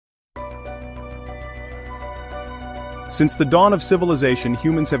Since the dawn of civilization,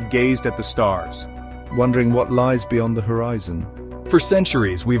 humans have gazed at the stars, wondering what lies beyond the horizon. For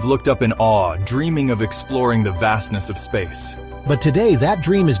centuries, we've looked up in awe, dreaming of exploring the vastness of space. But today, that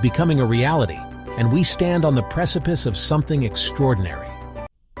dream is becoming a reality, and we stand on the precipice of something extraordinary.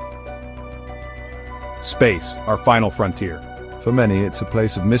 Space, our final frontier. For many, it's a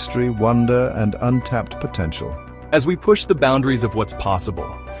place of mystery, wonder, and untapped potential. As we push the boundaries of what's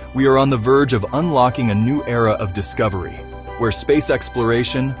possible, we are on the verge of unlocking a new era of discovery, where space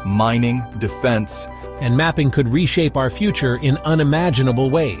exploration, mining, defense, and mapping could reshape our future in unimaginable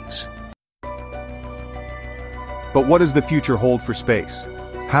ways. But what does the future hold for space?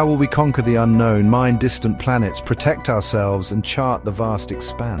 How will we conquer the unknown, mine distant planets, protect ourselves, and chart the vast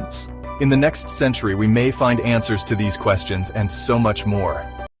expanse? In the next century, we may find answers to these questions and so much more.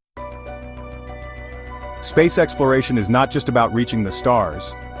 Space exploration is not just about reaching the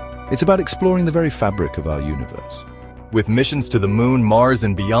stars. It's about exploring the very fabric of our universe. With missions to the Moon, Mars,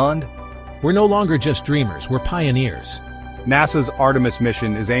 and beyond, we're no longer just dreamers, we're pioneers. NASA's Artemis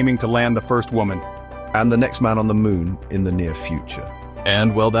mission is aiming to land the first woman. And the next man on the Moon in the near future.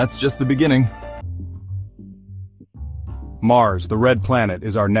 And, well, that's just the beginning. Mars, the red planet,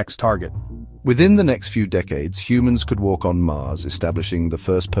 is our next target. Within the next few decades, humans could walk on Mars, establishing the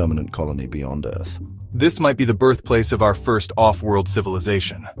first permanent colony beyond Earth. This might be the birthplace of our first off-world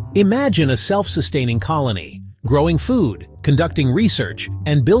civilization. Imagine a self-sustaining colony, growing food, conducting research,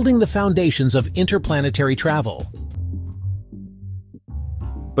 and building the foundations of interplanetary travel.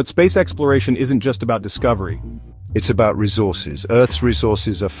 But space exploration isn't just about discovery. It's about resources. Earth's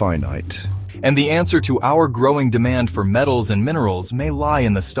resources are finite. And the answer to our growing demand for metals and minerals may lie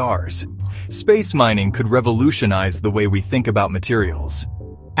in the stars. Space mining could revolutionize the way we think about materials.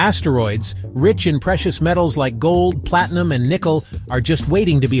 Asteroids, rich in precious metals like gold, platinum, and nickel, are just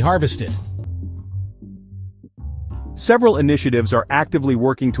waiting to be harvested. Several initiatives are actively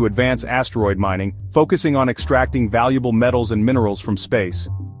working to advance asteroid mining, focusing on extracting valuable metals and minerals from space.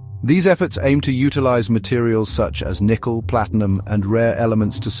 These efforts aim to utilize materials such as nickel, platinum, and rare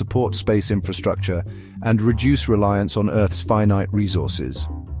elements to support space infrastructure and reduce reliance on Earth's finite resources.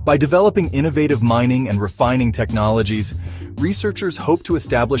 By developing innovative mining and refining technologies, researchers hope to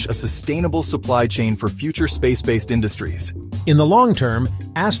establish a sustainable supply chain for future space-based industries. In the long term,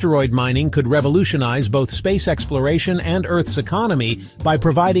 asteroid mining could revolutionize both space exploration and Earth's economy by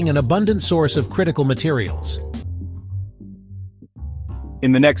providing an abundant source of critical materials.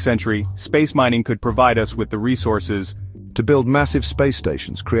 In the next century, space mining could provide us with the resources to build massive space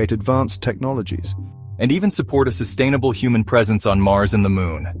stations, create advanced technologies, and even support a sustainable human presence on Mars and the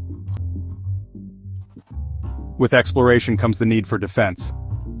Moon. With exploration comes the need for defense.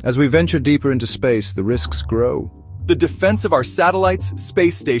 As we venture deeper into space, the risks grow. The defense of our satellites,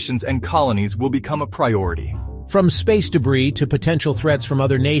 space stations, and colonies will become a priority. From space debris to potential threats from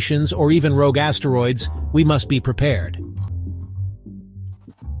other nations or even rogue asteroids, we must be prepared.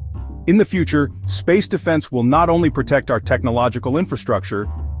 In the future, space defense will not only protect our technological infrastructure,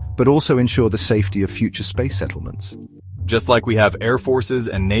 but also ensure the safety of future space settlements. Just like we have air forces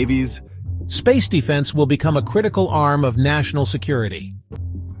and navies, space defense will become a critical arm of national security.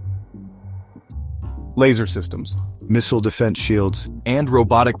 Laser systems, missile defense shields, and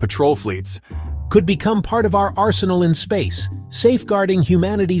robotic patrol fleets could become part of our arsenal in space, safeguarding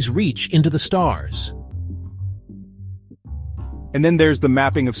humanity's reach into the stars. And then there's the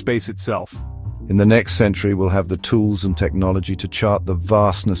mapping of space itself. In the next century, we'll have the tools and technology to chart the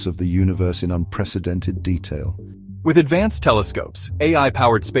vastness of the universe in unprecedented detail. With advanced telescopes,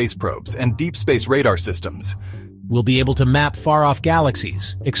 AI-powered space probes, and deep space radar systems, we'll be able to map far-off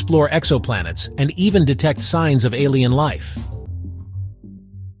galaxies, explore exoplanets, and even detect signs of alien life.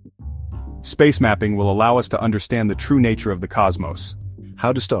 Space mapping will allow us to understand the true nature of the cosmos.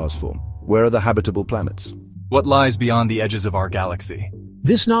 How do stars form? Where are the habitable planets? What lies beyond the edges of our galaxy?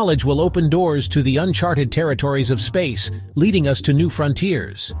 This knowledge will open doors to the uncharted territories of space, leading us to new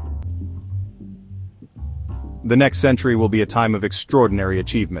frontiers. The next century will be a time of extraordinary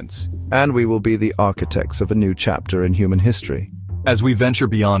achievements. And we will be the architects of a new chapter in human history. As we venture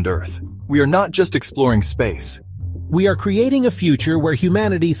beyond Earth, we are not just exploring space. We are creating a future where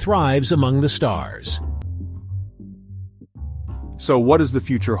humanity thrives among the stars. So what does the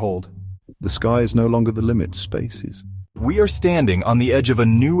future hold? The sky is no longer the limit, space is. We are standing on the edge of a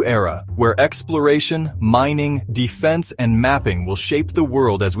new era where exploration, mining, defense, and mapping will shape the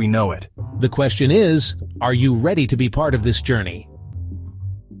world as we know it. The question is, are you ready to be part of this journey?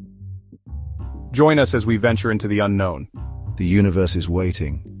 Join us as we venture into the unknown. The universe is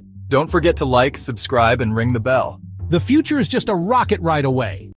waiting. Don't forget to like, subscribe, and ring the bell. The future is just a rocket ride away.